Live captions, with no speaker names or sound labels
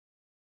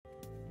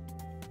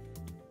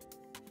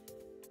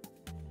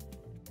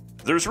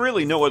There's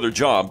really no other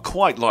job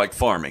quite like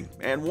farming,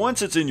 and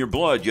once it's in your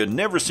blood, you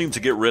never seem to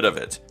get rid of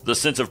it. The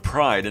sense of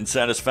pride and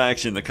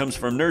satisfaction that comes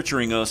from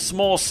nurturing a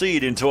small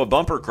seed into a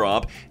bumper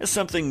crop is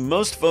something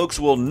most folks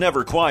will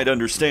never quite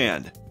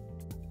understand.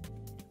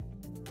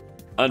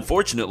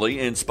 Unfortunately,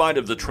 in spite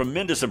of the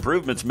tremendous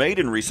improvements made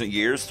in recent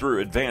years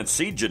through advanced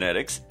seed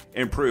genetics,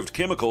 improved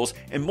chemicals,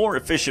 and more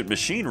efficient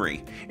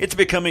machinery, it's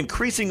become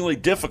increasingly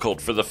difficult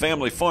for the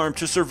family farm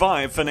to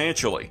survive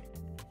financially.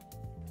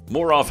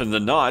 More often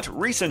than not,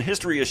 recent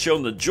history has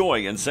shown the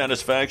joy and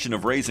satisfaction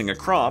of raising a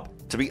crop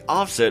to be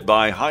offset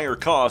by higher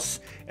costs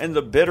and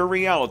the bitter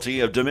reality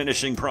of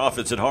diminishing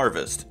profits at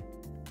harvest.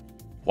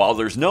 While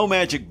there's no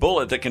magic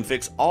bullet that can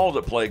fix all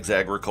that plagues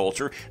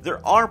agriculture,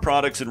 there are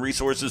products and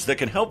resources that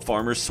can help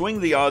farmers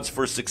swing the odds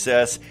for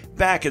success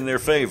back in their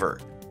favor.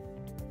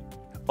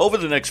 Over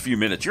the next few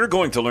minutes, you're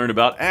going to learn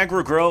about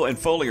Agri-Gro and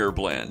Foliar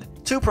blend,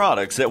 two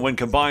products that when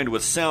combined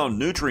with sound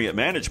nutrient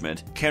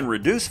management can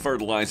reduce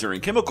fertilizer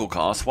and chemical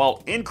costs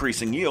while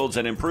increasing yields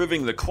and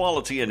improving the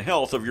quality and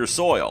health of your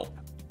soil.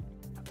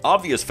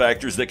 Obvious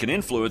factors that can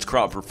influence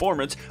crop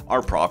performance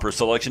are proper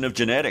selection of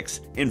genetics,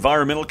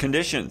 environmental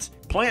conditions,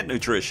 plant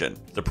nutrition,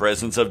 the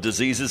presence of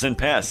diseases and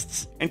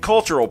pests, and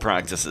cultural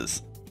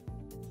practices.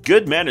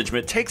 Good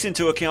management takes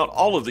into account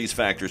all of these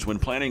factors when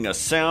planning a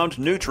sound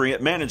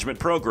nutrient management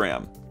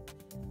program.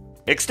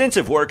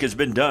 Extensive work has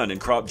been done in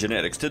crop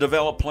genetics to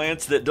develop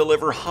plants that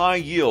deliver high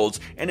yields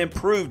and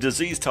improve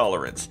disease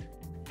tolerance.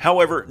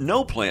 However,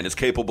 no plant is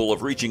capable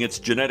of reaching its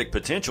genetic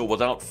potential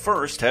without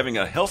first having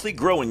a healthy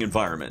growing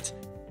environment.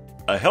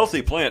 A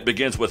healthy plant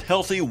begins with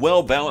healthy,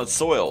 well-balanced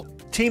soil,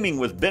 teeming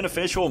with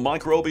beneficial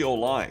microbial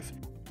life.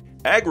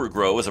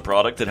 Agri-Gro is a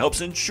product that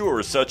helps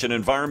ensure such an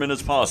environment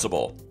as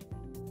possible.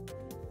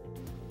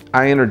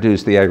 I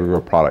introduced the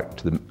Agri-Gro product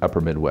to the upper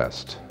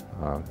Midwest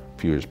a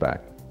few years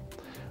back.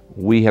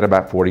 We had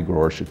about 40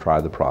 growers to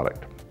try the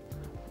product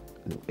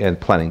in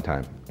planting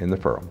time in the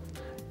furrow.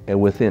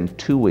 And within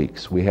 2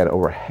 weeks, we had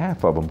over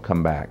half of them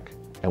come back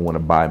and want to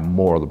buy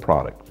more of the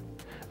product.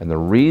 And the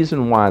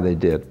reason why they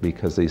did,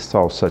 because they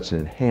saw such an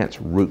enhanced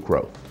root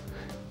growth.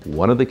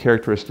 One of the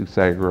characteristics of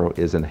Agri-Gro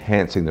is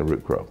enhancing the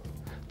root growth.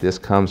 This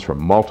comes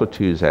from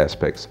multitudes of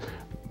aspects,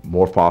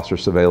 more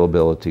phosphorus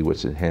availability,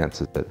 which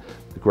enhances it,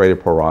 the greater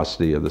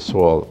porosity of the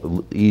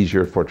soil,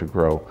 easier for it to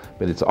grow,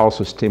 but it's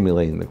also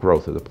stimulating the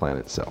growth of the plant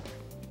itself.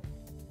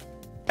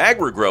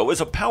 Agri-Gro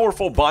is a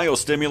powerful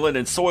biostimulant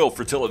and soil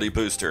fertility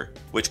booster,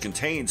 which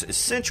contains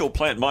essential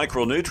plant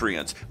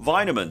micronutrients,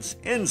 vitamins,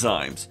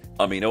 enzymes,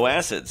 amino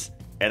acids,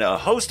 and a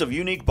host of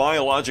unique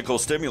biological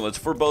stimulants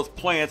for both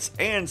plants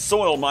and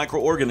soil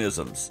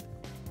microorganisms.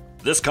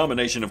 This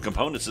combination of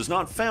components is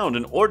not found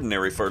in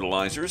ordinary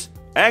fertilizers.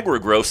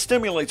 Agri-Gro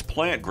stimulates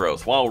plant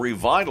growth while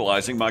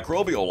revitalizing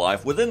microbial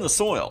life within the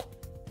soil,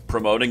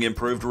 promoting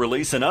improved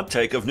release and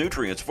uptake of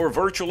nutrients for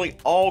virtually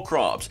all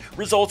crops,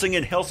 resulting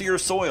in healthier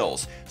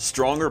soils,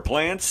 stronger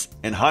plants,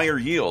 and higher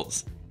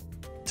yields.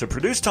 To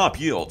produce top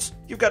yields,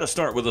 you've got to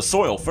start with the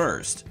soil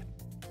first.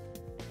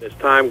 As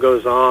time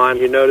goes on,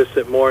 you notice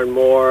it more and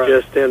more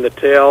just in the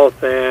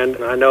tilth, and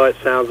I know it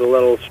sounds a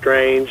little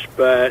strange,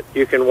 but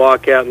you can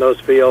walk out in those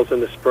fields in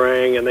the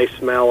spring and they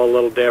smell a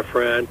little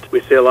different.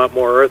 We see a lot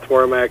more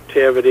earthworm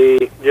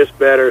activity, just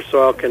better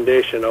soil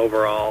condition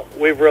overall.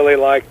 We've really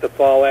liked the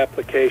fall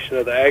application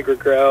of the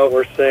Agri-Gro.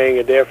 We're seeing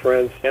a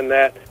difference in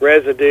that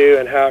residue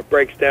and how it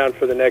breaks down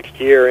for the next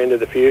year into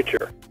the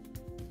future.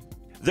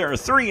 There are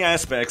three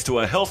aspects to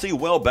a healthy,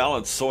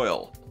 well-balanced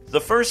soil. The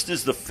first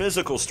is the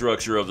physical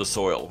structure of the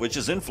soil, which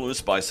is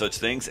influenced by such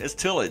things as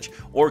tillage,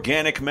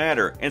 organic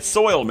matter, and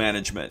soil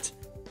management.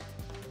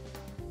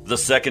 The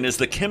second is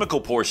the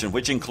chemical portion,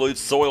 which includes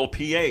soil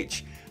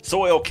pH,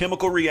 soil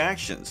chemical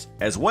reactions,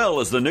 as well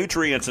as the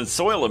nutrients and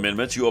soil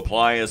amendments you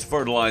apply as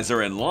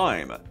fertilizer and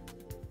lime.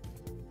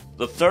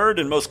 The third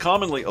and most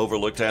commonly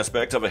overlooked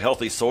aspect of a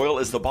healthy soil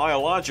is the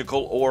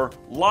biological or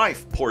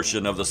life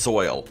portion of the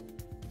soil.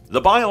 The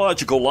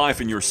biological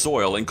life in your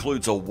soil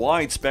includes a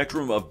wide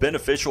spectrum of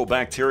beneficial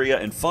bacteria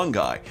and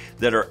fungi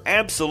that are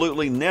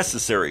absolutely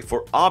necessary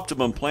for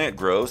optimum plant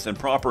growth and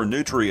proper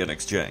nutrient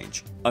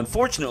exchange.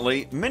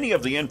 Unfortunately, many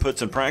of the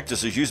inputs and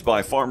practices used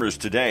by farmers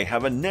today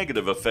have a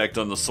negative effect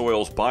on the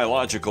soil's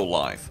biological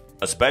life,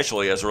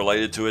 especially as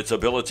related to its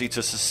ability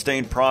to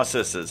sustain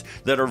processes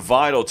that are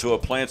vital to a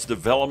plant's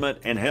development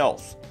and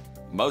health.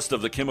 Most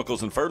of the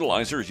chemicals and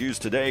fertilizers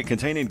used today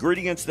contain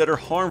ingredients that are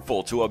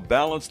harmful to a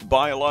balanced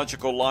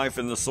biological life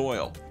in the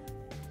soil.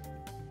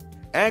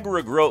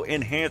 Agri-Gro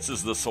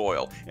enhances the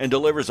soil and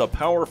delivers a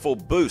powerful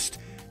boost,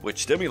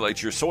 which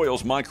stimulates your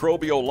soil's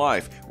microbial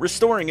life,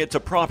 restoring it to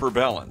proper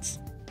balance.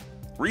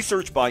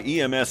 Research by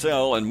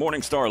EMSL and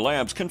Morningstar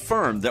Labs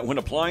confirmed that when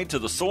applied to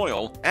the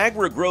soil,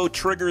 Agri-Gro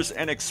triggers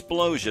an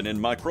explosion in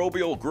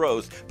microbial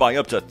growth by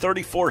up to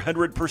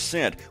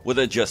 3,400%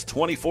 within just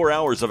 24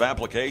 hours of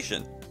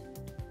application.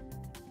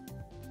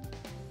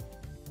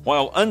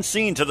 While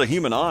unseen to the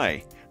human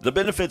eye, the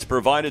benefits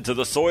provided to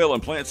the soil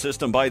and plant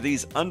system by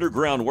these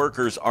underground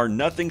workers are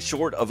nothing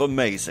short of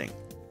amazing.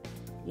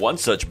 One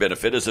such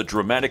benefit is a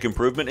dramatic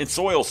improvement in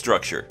soil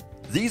structure.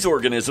 These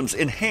organisms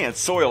enhance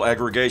soil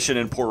aggregation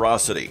and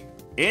porosity,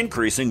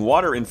 increasing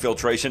water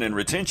infiltration and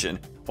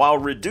retention while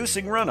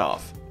reducing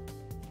runoff.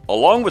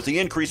 Along with the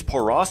increased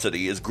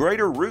porosity is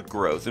greater root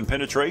growth and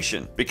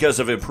penetration because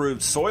of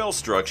improved soil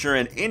structure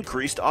and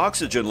increased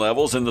oxygen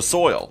levels in the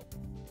soil.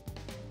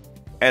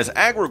 As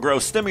Agri-Gro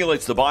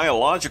stimulates the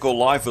biological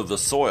life of the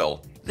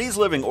soil, these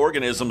living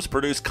organisms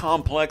produce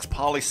complex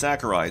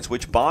polysaccharides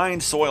which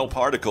bind soil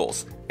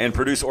particles and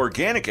produce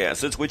organic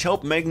acids which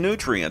help make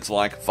nutrients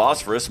like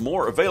phosphorus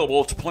more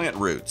available to plant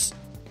roots.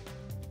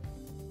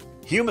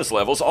 Humus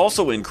levels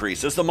also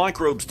increase as the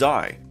microbes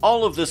die.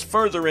 All of this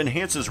further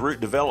enhances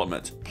root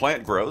development,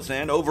 plant growth,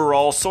 and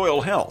overall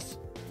soil health.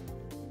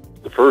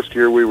 The first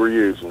year we were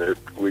using it,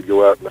 we'd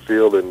go out in the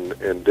field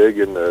and dig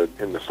in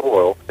the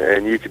soil,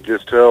 and you could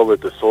just tell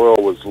that the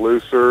soil was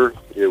looser,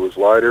 it was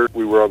lighter.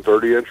 We were on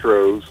 30-inch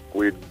rows.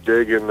 We'd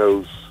dig in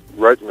those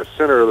right in the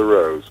center of the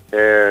rows,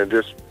 and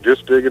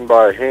just digging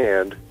by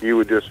hand, you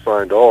would just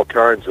find all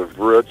kinds of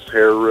roots,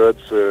 hair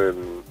roots,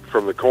 and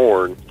from the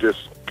corn,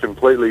 just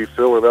completely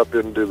filling up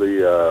into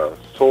the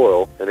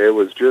soil, and it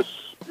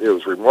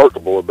was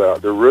remarkable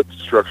about the root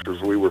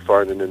structures we were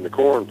finding in the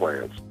corn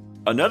plants.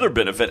 Another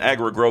benefit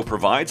Agri-Gro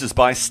provides is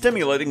by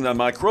stimulating the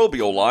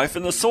microbial life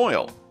in the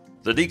soil.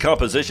 The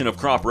decomposition of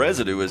crop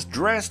residue is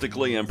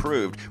drastically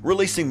improved,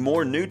 releasing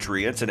more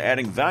nutrients and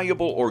adding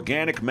valuable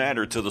organic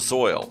matter to the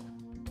soil.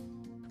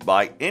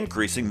 By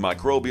increasing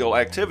microbial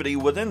activity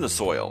within the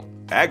soil,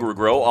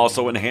 Agri-Gro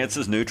also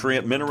enhances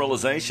nutrient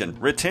mineralization,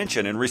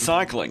 retention, and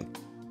recycling,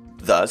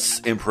 thus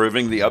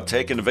improving the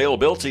uptake and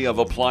availability of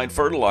applied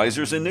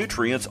fertilizers and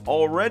nutrients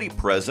already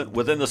present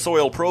within the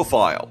soil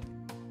profile.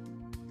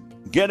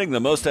 Getting the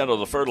most out of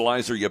the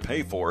fertilizer you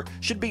pay for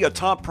should be a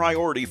top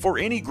priority for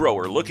any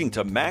grower looking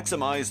to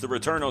maximize the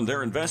return on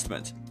their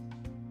investment.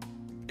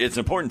 It's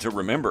important to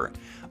remember,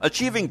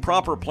 achieving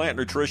proper plant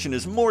nutrition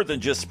is more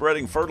than just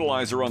spreading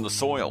fertilizer on the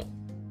soil.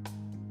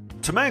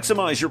 To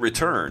maximize your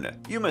return,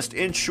 you must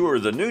ensure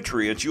the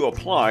nutrients you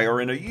apply are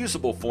in a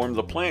usable form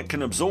the plant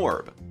can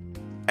absorb.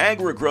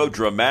 Agri-Gro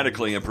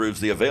dramatically improves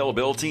the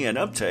availability and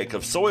uptake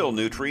of soil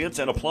nutrients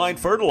and applied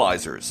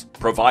fertilizers,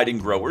 providing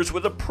growers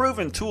with a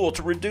proven tool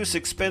to reduce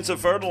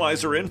expensive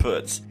fertilizer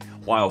inputs,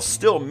 while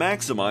still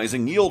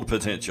maximizing yield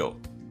potential.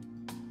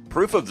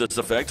 Proof of this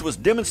effect was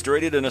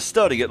demonstrated in a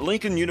study at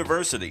Lincoln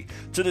University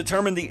to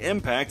determine the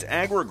impact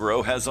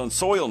Agri-Gro has on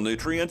soil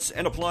nutrients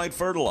and applied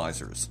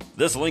fertilizers.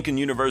 This Lincoln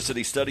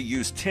University study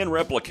used 10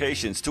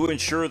 replications to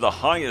ensure the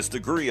highest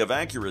degree of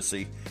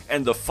accuracy,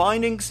 and the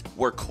findings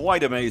were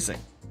quite amazing.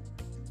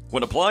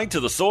 When applied to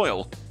the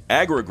soil,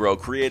 Agri-Gro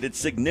created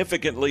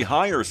significantly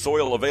higher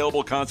soil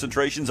available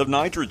concentrations of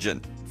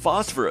nitrogen,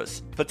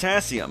 phosphorus,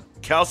 potassium,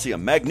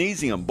 calcium,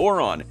 magnesium,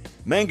 boron,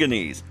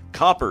 manganese,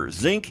 copper,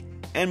 zinc,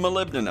 and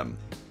molybdenum.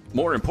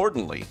 More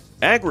importantly,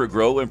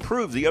 Agri-Gro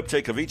improved the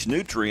uptake of each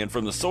nutrient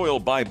from the soil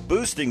by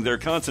boosting their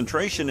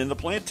concentration in the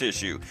plant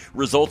tissue,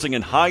 resulting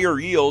in higher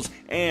yields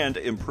and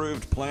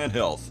improved plant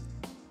health.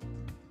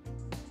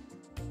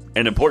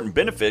 An important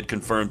benefit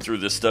confirmed through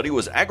this study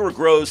was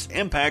Agri-Gro's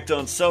impact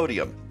on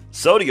sodium.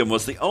 Sodium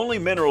was the only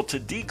mineral to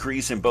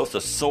decrease in both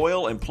the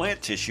soil and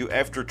plant tissue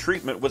after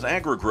treatment with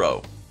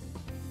Agri-Gro.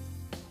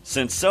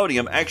 Since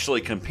sodium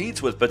actually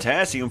competes with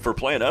potassium for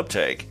plant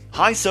uptake,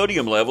 high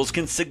sodium levels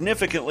can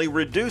significantly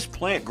reduce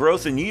plant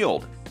growth and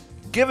yield.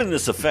 Given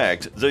this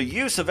effect, the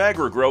use of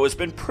Agri-Gro has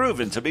been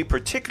proven to be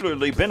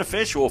particularly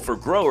beneficial for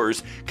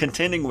growers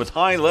contending with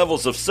high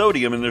levels of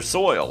sodium in their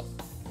soil.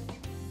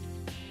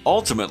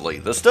 Ultimately,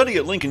 the study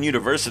at Lincoln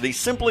University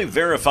simply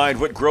verified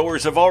what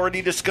growers have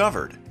already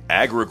discovered.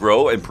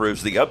 Agri-Gro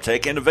improves the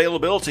uptake and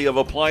availability of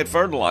applied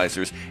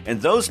fertilizers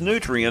and those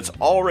nutrients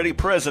already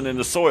present in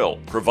the soil,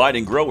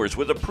 providing growers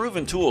with a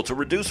proven tool to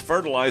reduce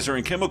fertilizer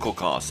and chemical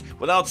costs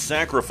without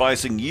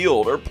sacrificing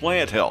yield or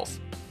plant health.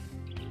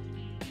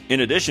 In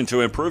addition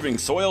to improving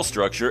soil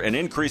structure and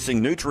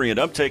increasing nutrient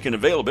uptake and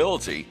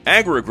availability,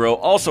 Agri-Gro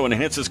also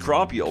enhances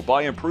crop yield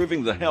by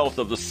improving the health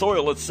of the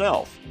soil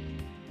itself.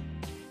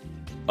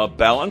 A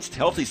balanced,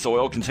 healthy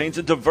soil contains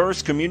a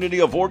diverse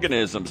community of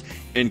organisms,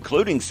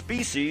 including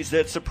species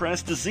that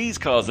suppress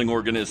disease-causing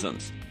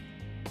organisms.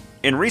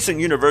 In recent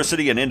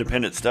university and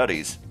independent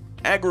studies,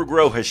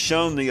 Agri-Gro has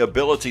shown the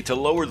ability to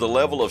lower the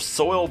level of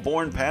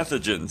soil-borne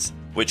pathogens,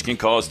 which can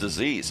cause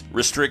disease,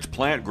 restrict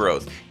plant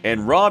growth,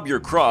 and rob your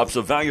crops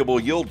of valuable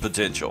yield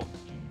potential.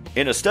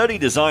 In a study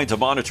designed to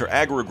monitor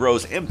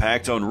Agri-Gro's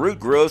impact on root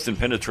growth and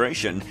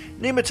penetration,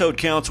 nematode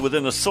counts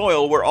within the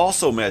soil were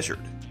also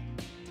measured.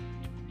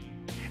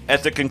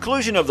 At the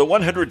conclusion of the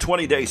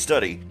 120-day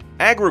study,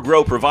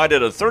 Agri-Gro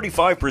provided a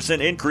 35%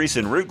 increase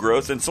in root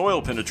growth and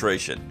soil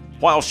penetration,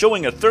 while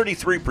showing a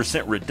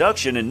 33%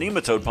 reduction in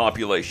nematode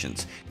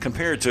populations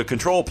compared to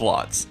control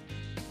plots.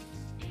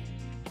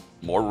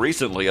 More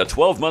recently, a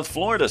 12-month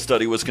Florida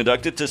study was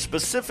conducted to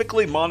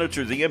specifically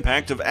monitor the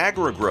impact of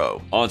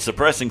Agri-Gro on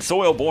suppressing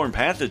soil-borne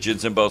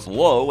pathogens in both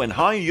low and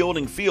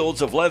high-yielding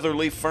fields of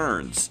leatherleaf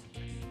ferns.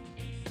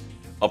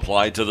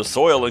 Applied to the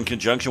soil in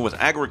conjunction with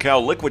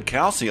Agri-Cal liquid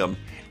calcium,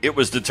 It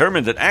was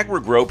determined that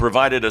Agri-Gro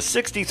provided a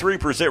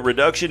 63%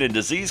 reduction in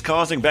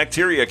disease-causing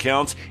bacteria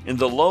counts in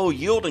the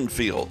low-yielding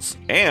fields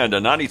and a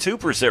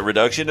 92%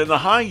 reduction in the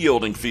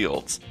high-yielding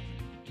fields.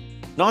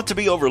 Not to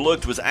be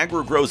overlooked was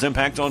Agri-Gro's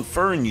impact on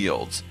fern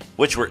yields,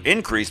 which were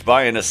increased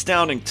by an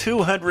astounding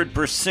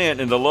 200%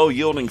 in the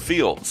low-yielding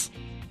fields.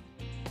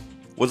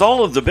 With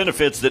all of the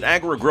benefits that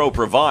Agri-Gro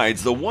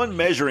provides, the one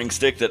measuring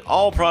stick that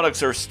all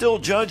products are still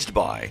judged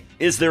by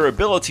is their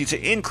ability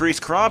to increase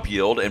crop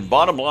yield and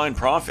bottom-line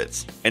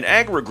profits, and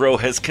Agri-Gro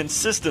has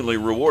consistently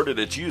rewarded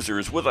its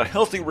users with a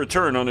healthy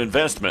return on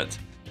investment.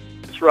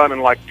 It's running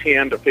like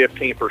 10 to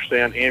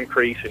 15%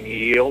 increase in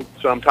yield,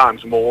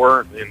 sometimes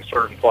more in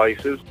certain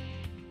places.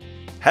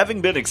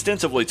 Having been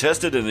extensively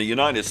tested in the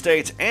United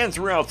States and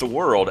throughout the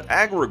world,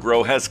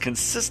 Agri-Gro has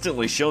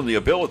consistently shown the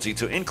ability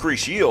to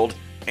increase yield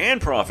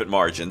and profit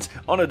margins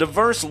on a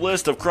diverse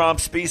list of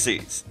crop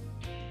species.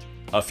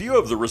 A few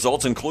of the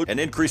results include an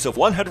increase of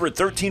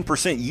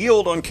 113%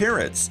 yield on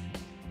carrots,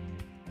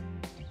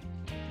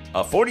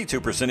 a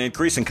 42%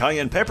 increase in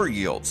cayenne pepper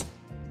yields,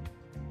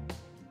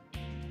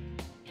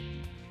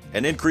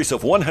 an increase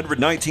of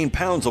 119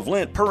 pounds of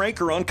lint per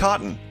acre on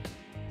cotton,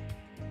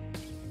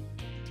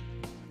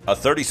 a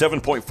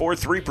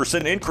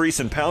 37.43%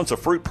 increase in pounds of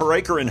fruit per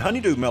acre in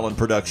honeydew melon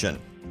production,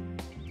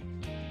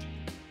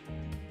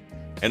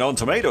 and on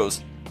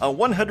tomatoes, a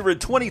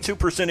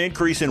 122%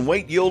 increase in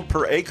weight yield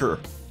per acre.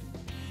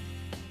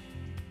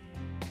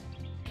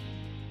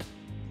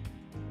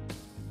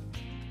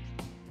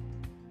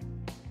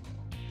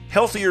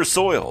 Healthier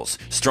soils,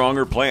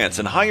 stronger plants,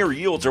 and higher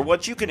yields are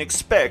what you can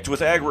expect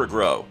with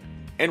Agri-Gro.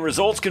 And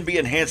results can be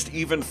enhanced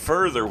even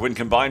further when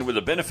combined with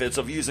the benefits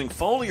of using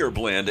Foliar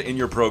Blend in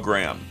your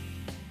program.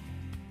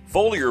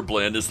 Foliar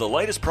Blend is the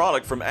latest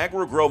product from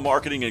Agri-Gro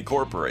Marketing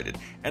Incorporated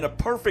and a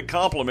perfect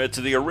complement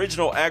to the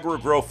original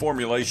Agri-Gro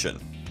formulation.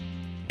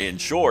 In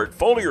short,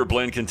 Foliar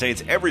Blend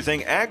contains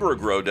everything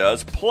Agri-Gro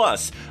does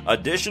plus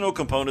additional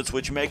components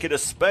which make it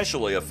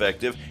especially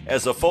effective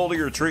as a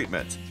foliar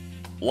treatment.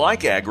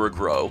 Like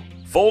Agri-Gro,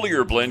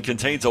 Foliar Blend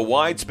contains a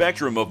wide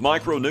spectrum of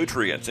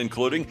micronutrients,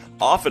 including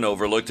often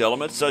overlooked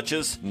elements such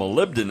as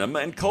molybdenum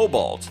and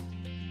cobalt.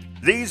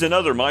 These and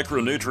other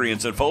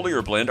micronutrients in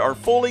Foliar Blend are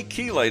fully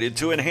chelated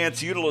to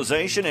enhance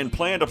utilization and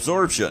plant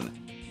absorption.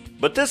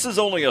 But this is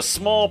only a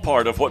small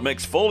part of what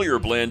makes Foliar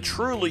Blend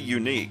truly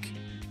unique.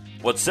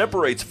 What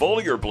separates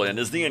Foliar Blend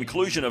is the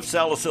inclusion of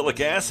salicylic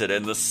acid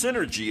and the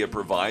synergy it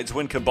provides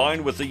when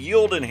combined with the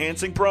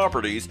yield-enhancing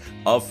properties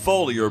of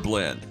Foliar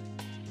Blend.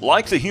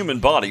 Like the human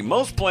body,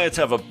 most plants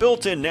have a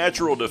built-in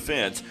natural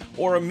defense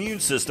or immune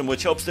system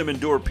which helps them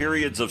endure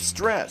periods of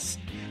stress.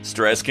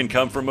 Stress can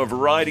come from a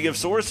variety of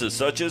sources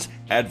such as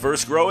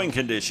adverse growing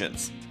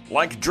conditions,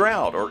 like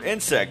drought or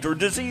insect or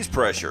disease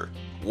pressure.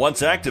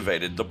 Once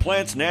activated, the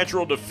plant's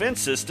natural defense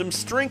system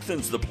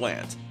strengthens the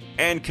plant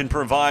and can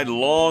provide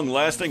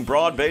long-lasting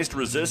broad-based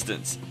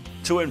resistance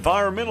to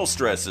environmental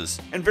stresses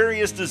and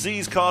various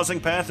disease-causing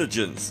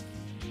pathogens.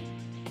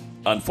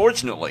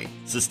 Unfortunately,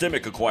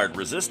 systemic acquired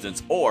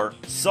resistance, or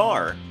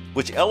SAR,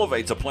 which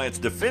elevates a plant's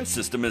defense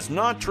system, is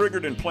not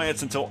triggered in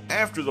plants until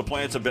after the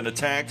plants have been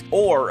attacked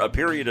or a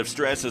period of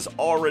stress has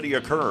already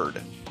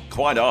occurred.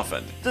 Quite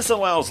often, this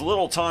allows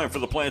little time for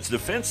the plant's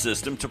defense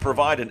system to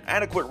provide an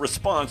adequate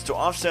response to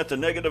offset the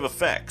negative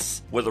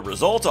effects, with the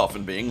result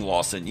often being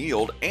loss in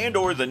yield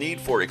and/or the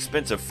need for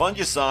expensive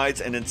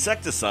fungicides and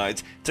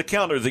insecticides to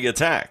counter the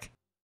attack.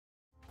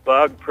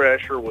 Bug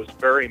pressure was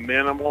very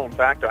minimal. In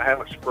fact, I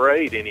haven't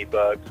sprayed any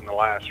bugs in the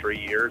last 3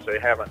 years. They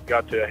haven't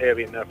got to a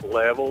heavy enough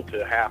level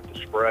to have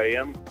to spray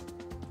them.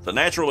 The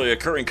naturally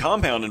occurring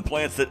compound in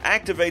plants that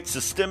activates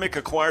systemic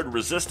acquired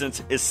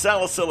resistance is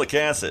salicylic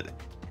acid.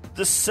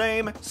 The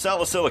same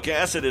salicylic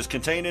acid is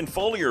contained in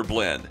Foliar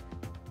Blend.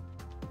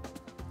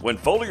 When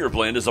Foliar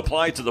Blend is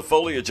applied to the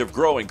foliage of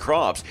growing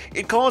crops,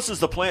 it causes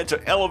the plant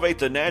to elevate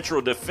the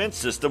natural defense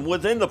system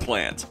within the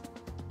plant.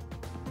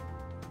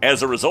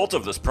 As a result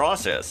of this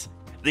process,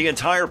 the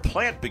entire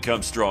plant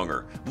becomes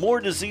stronger, more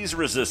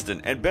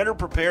disease-resistant, and better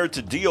prepared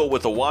to deal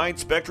with a wide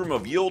spectrum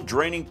of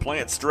yield-draining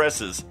plant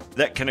stresses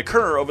that can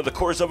occur over the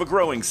course of a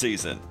growing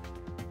season.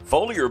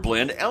 Foliar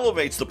Blend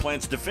elevates the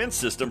plant's defense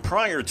system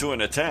prior to an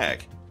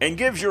attack and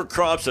gives your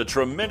crops a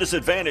tremendous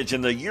advantage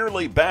in the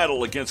yearly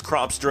battle against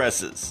crop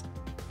stresses.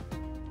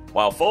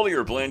 While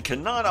Foliar Blend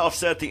cannot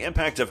offset the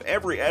impact of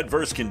every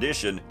adverse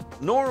condition,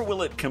 nor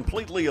will it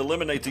completely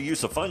eliminate the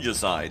use of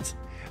fungicides,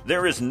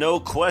 there is no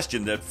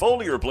question that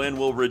Foliar Blend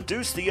will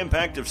reduce the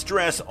impact of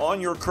stress on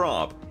your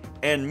crop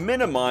and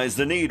minimize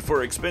the need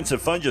for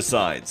expensive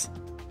fungicides.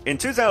 In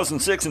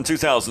 2006 and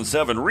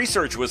 2007,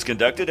 research was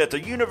conducted at the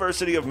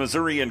University of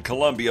Missouri in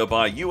Columbia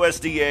by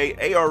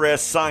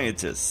USDA-ARS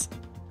scientists.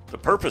 The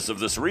purpose of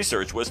this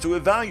research was to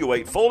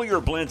evaluate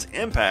Foliar Blend's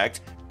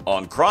impact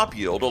on crop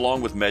yield,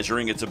 along with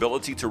measuring its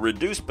ability to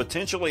reduce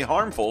potentially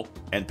harmful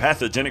and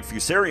pathogenic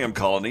fusarium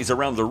colonies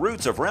around the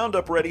roots of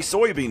Roundup-ready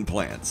soybean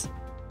plants.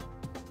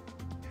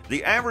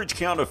 The average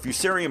count of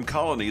fusarium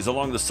colonies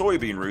along the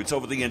soybean roots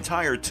over the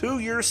entire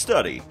 2-year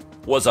study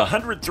was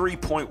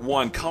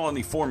 103.1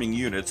 colony-forming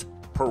units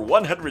per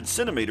 100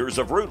 centimeters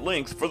of root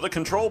length for the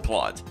control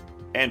plot,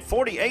 and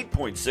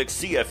 48.6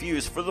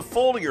 CFUs for the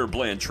Foliar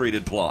blend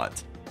treated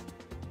plot.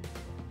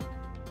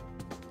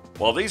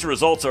 While these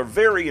results are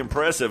very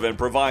impressive and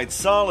provide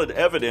solid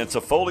evidence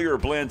of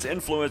Foliar blend's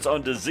influence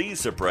on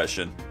disease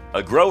suppression,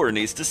 a grower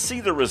needs to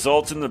see the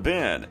results in the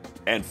bin,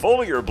 and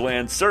Foliar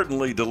blend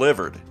certainly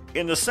delivered.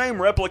 In the same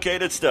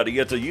replicated study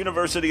at the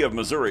University of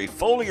Missouri,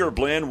 Foliar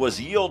blend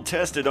was yield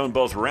tested on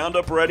both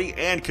Roundup Ready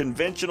and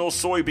conventional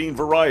soybean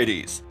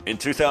varieties. In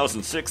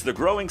 2006, the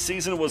growing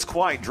season was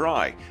quite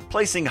dry,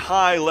 placing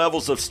high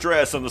levels of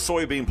stress on the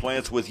soybean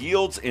plants with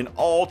yields in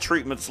all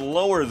treatments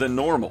lower than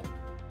normal.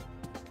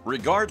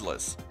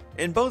 Regardless,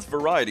 in both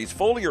varieties,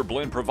 Foliar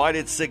blend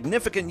provided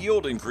significant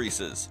yield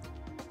increases.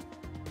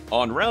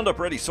 On Roundup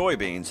Ready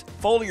soybeans,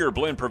 Foliar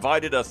blend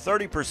provided a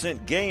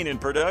 30% gain in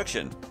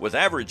production, with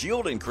average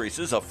yield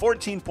increases of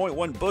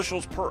 14.1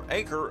 bushels per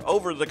acre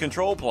over the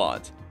control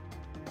plot.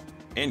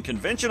 In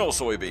conventional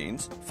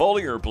soybeans,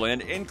 Foliar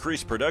blend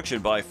increased production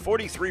by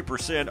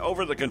 43%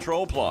 over the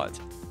control plot,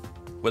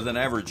 with an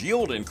average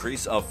yield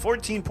increase of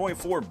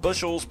 14.4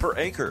 bushels per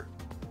acre.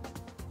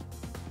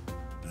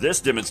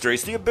 This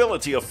demonstrates the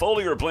ability of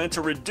Foliar blend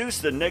to reduce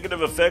the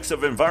negative effects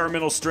of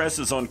environmental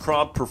stresses on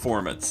crop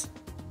performance.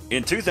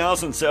 In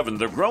 2007,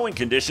 the growing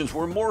conditions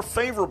were more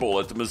favorable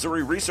at the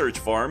Missouri Research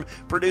Farm,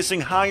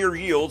 producing higher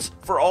yields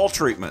for all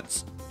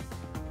treatments.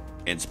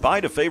 In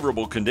spite of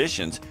favorable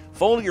conditions,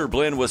 Foliar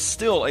blend was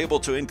still able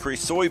to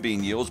increase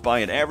soybean yields by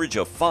an average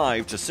of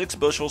 5 to 6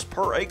 bushels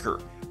per acre,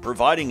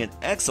 providing an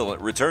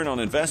excellent return on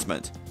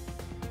investment.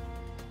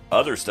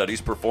 Other studies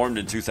performed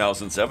in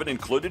 2007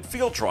 included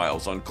field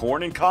trials on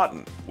corn and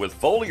cotton, with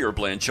Foliar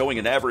blend showing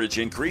an average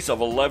increase of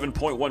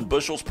 11.1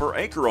 bushels per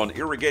acre on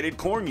irrigated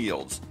corn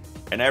yields,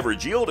 and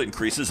average yield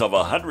increases of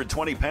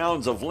 120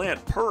 pounds of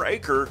lint per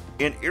acre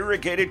in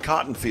irrigated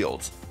cotton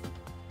fields.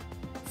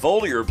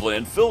 Foliar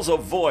blend fills a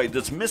void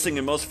that's missing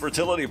in most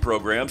fertility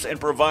programs and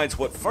provides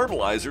what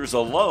fertilizers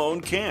alone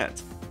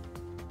can't.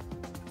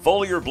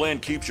 Foliar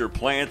blend keeps your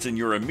plants and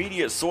your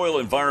immediate soil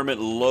environment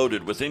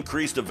loaded with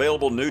increased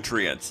available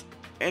nutrients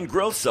and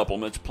growth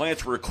supplements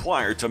plants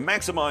require to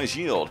maximize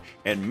yield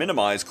and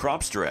minimize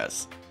crop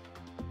stress.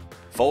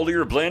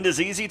 Foliar blend is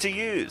easy to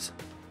use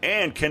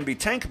and can be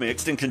tank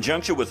mixed in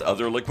conjunction with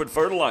other liquid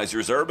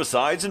fertilizers,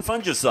 herbicides, and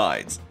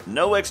fungicides.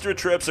 No extra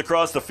trips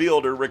across the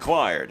field are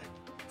required.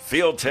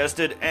 Field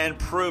tested and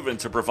proven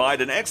to provide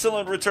an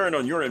excellent return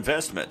on your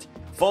investment,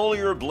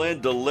 Foliar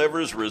blend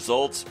delivers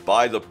results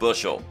by the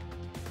bushel.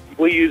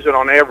 We use it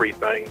on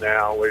everything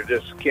now. We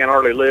just can't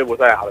hardly live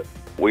without it.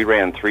 We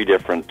ran 3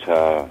 different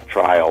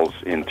trials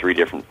in 3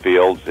 different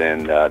fields,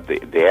 and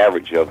the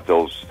average of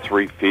those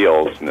 3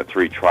 fields in the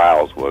 3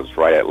 trials was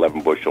right at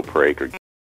 11 bushel per acre.